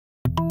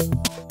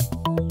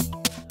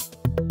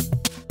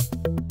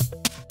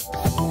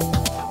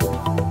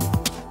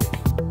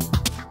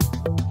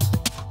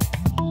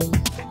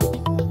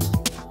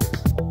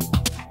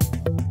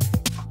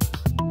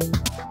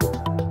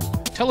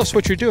us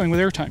what you're doing with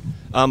Airtime.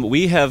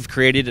 We have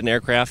created an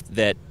aircraft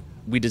that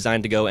we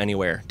designed to go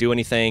anywhere, do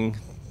anything.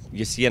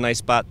 You see a nice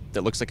spot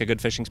that looks like a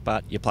good fishing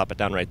spot, you plop it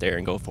down right there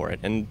and go for it.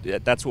 And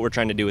that's what we're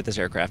trying to do with this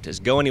aircraft, is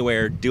go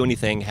anywhere, do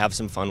anything, have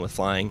some fun with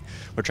flying.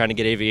 We're trying to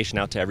get aviation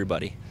out to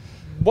everybody.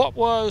 What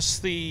was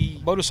the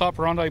modus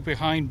operandi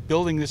behind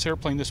building this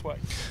airplane this way?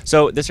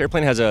 So this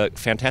airplane has a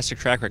fantastic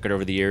track record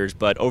over the years,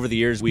 but over the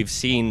years we've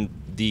seen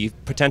the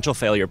potential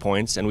failure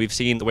points, and we've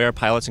seen the way our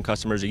pilots and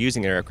customers are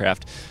using their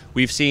aircraft.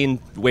 We've seen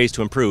ways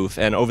to improve,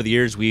 and over the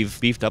years we've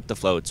beefed up the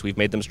floats, we've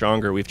made them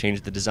stronger, we've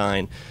changed the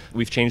design,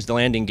 we've changed the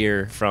landing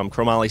gear from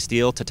chromoly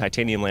steel to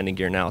titanium landing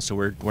gear now, so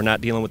we're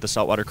not dealing with the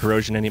saltwater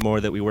corrosion anymore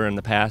that we were in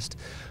the past.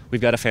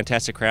 We've got a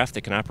fantastic craft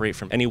that can operate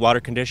from any water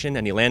condition,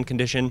 any land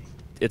condition.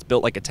 It's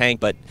built like a tank,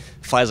 but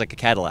flies like a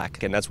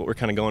Cadillac, and that's what we're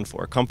kind of going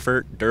for.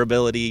 Comfort,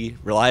 durability,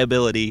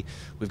 reliability,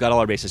 we've got all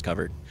our bases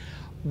covered.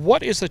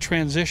 What is the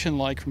transition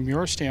like from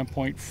your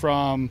standpoint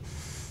from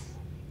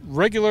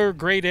regular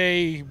grade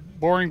A,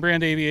 boring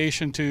brand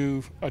aviation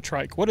to a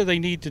trike? What do they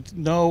need to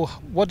know?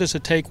 What does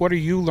it take? What are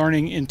you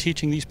learning in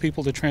teaching these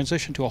people to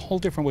transition to a whole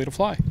different way to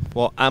fly?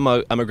 Well, I'm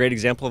a great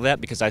example of that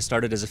because I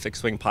started as a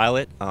fixed-wing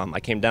pilot. I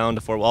came down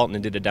to Fort Walton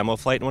and did a demo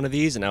flight in one of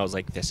these, and I was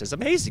like, this is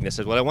amazing. This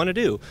is what I want to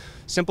do.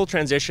 Simple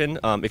transition.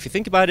 If you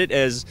think about it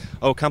as,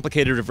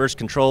 complicated reverse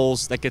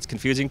controls, that gets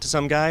confusing to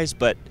some guys,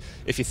 but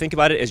if you think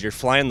about it as you're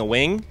flying the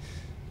wing,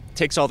 it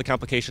takes all the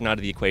complication out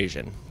of the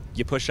equation.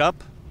 You push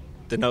up,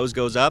 the nose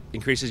goes up,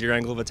 increases your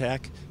angle of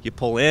attack. You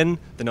pull in,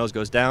 the nose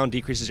goes down,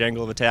 decreases your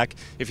angle of attack.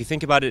 If you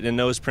think about it in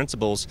those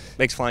principles, it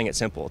makes flying it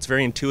simple. It's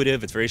very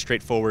intuitive, it's very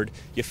straightforward.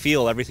 You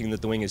feel everything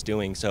that the wing is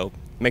doing, so it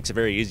makes it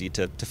very easy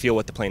to feel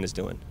what the plane is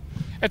doing.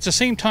 At the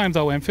same time,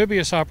 though,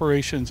 amphibious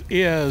operations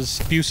is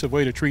an abusive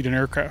way to treat an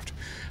aircraft.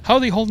 How are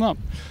they holding up?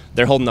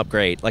 They're holding up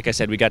great. Like I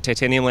said, we got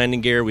titanium landing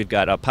gear, we've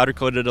got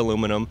powder-coated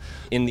aluminum.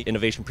 In the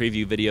innovation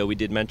preview video, we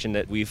did mention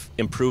that we've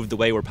improved the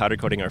way we're powder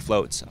coating our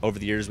floats. Over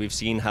the years, we've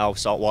seen how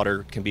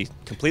saltwater can be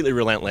completely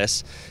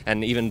relentless,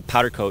 and even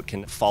powder coat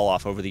can fall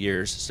off over the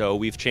years. So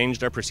we've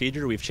changed our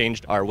procedure, we've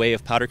changed our way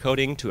of powder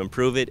coating to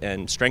improve it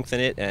and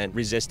strengthen it and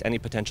resist any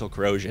potential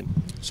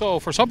corrosion. So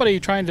for somebody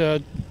trying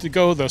to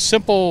go the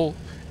simple,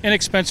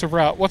 inexpensive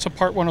route, what's a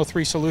Part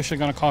 103 solution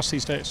going to cost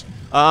these days?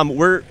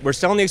 We're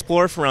selling the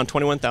Explorer for around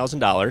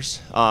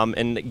 $21,000,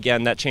 and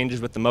again, that changes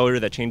with the motor,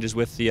 that changes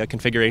with the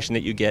configuration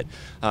that you get.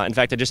 In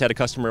fact, I just had a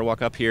customer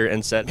walk up here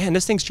and said, man,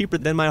 this thing's cheaper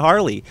than my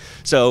Harley.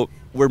 So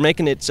we're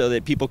making it so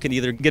that people can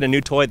either get a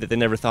new toy that they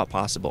never thought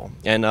possible.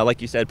 And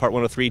like you said, Part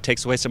 103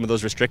 takes away some of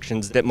those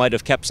restrictions that might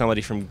have kept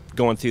somebody from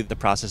going through the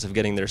process of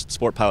getting their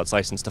sport pilot's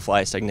license to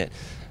fly a Cygnet.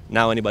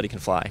 Now anybody can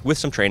fly, with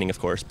some training, of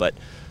course, but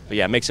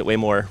yeah, it makes it way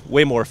more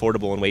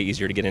affordable and way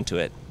easier to get into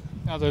it.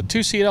 Now the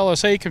two-seat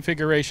LSA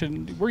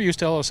configuration, we're used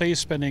to LSAs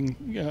spending,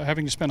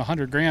 having to spend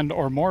 $100,000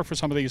 or more for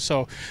some of these.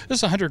 So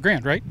this is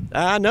 $100,000, right?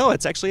 No,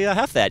 it's actually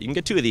half that. You can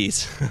get two of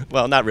these.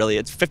 Well, not really.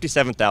 It's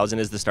 $57,000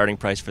 is the starting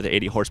price for the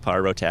 80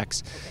 horsepower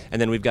Rotax,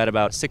 and then we've got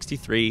about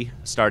 $63,000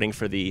 starting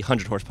for the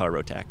 100 horsepower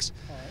Rotax.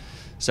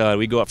 So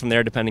we go up from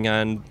there depending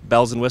on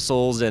bells and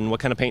whistles and what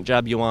kind of paint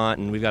job you want,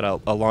 and we've got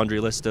a laundry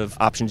list of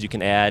options you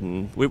can add,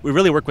 and we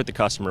really work with the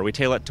customer. We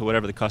tailor it to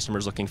whatever the customer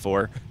is looking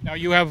for. Now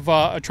you have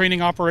a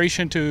training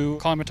operation to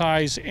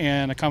acclimatize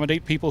and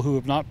accommodate people who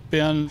have not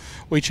been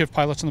weight shift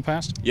pilots in the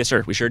past? Yes,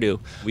 sir, we sure do.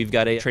 We've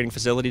got a training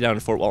facility down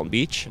in Fort Walton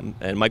Beach,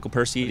 and Michael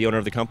Percy, the owner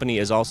of the company,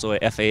 is also a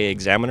FAA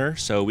examiner,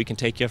 so we can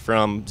take you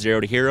from zero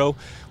to hero.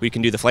 We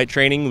can do the flight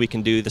training, we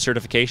can do the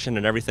certification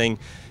and everything,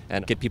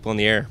 and get people in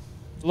the air.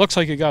 It looks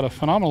like you got a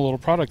phenomenal little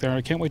product there, and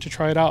I can't wait to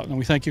try it out. And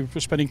we thank you for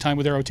spending time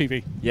with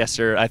Aero-TV. Yes,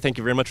 sir. I thank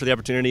you very much for the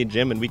opportunity,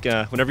 Jim. And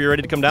whenever you're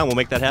ready to come down, we'll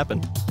make that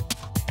happen.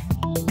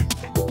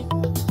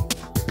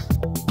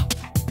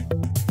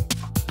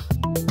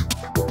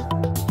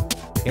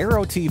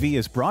 Aero-TV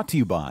is brought to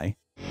you by.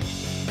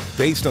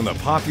 Based on the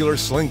popular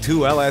Sling 2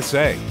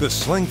 LSA, the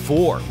Sling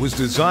 4 was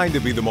designed to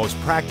be the most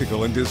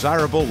practical and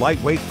desirable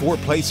lightweight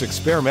four-place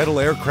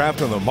experimental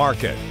aircraft on the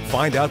market.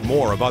 Find out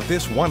more about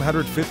this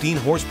 115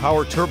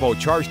 horsepower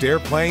turbocharged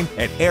airplane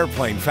at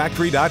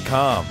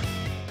airplanefactory.com.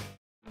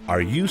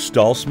 Are you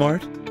stall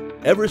smart?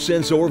 Ever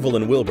since Orville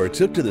and Wilbur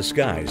took to the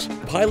skies,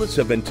 pilots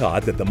have been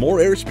taught that the more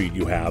airspeed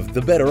you have,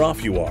 the better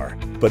off you are.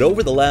 But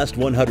over the last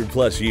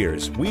 100+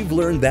 years, we've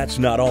learned that's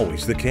not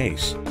always the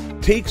case.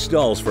 Take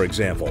stalls, for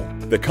example.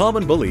 The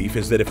common belief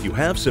is that if you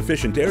have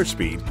sufficient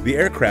airspeed, the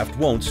aircraft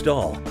won't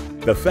stall.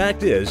 The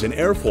fact is, an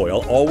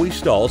airfoil always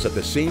stalls at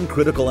the same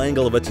critical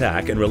angle of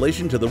attack in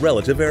relation to the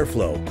relative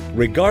airflow,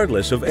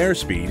 regardless of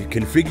airspeed,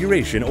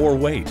 configuration, or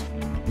weight.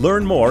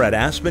 Learn more at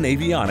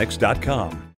aspenavionics.com.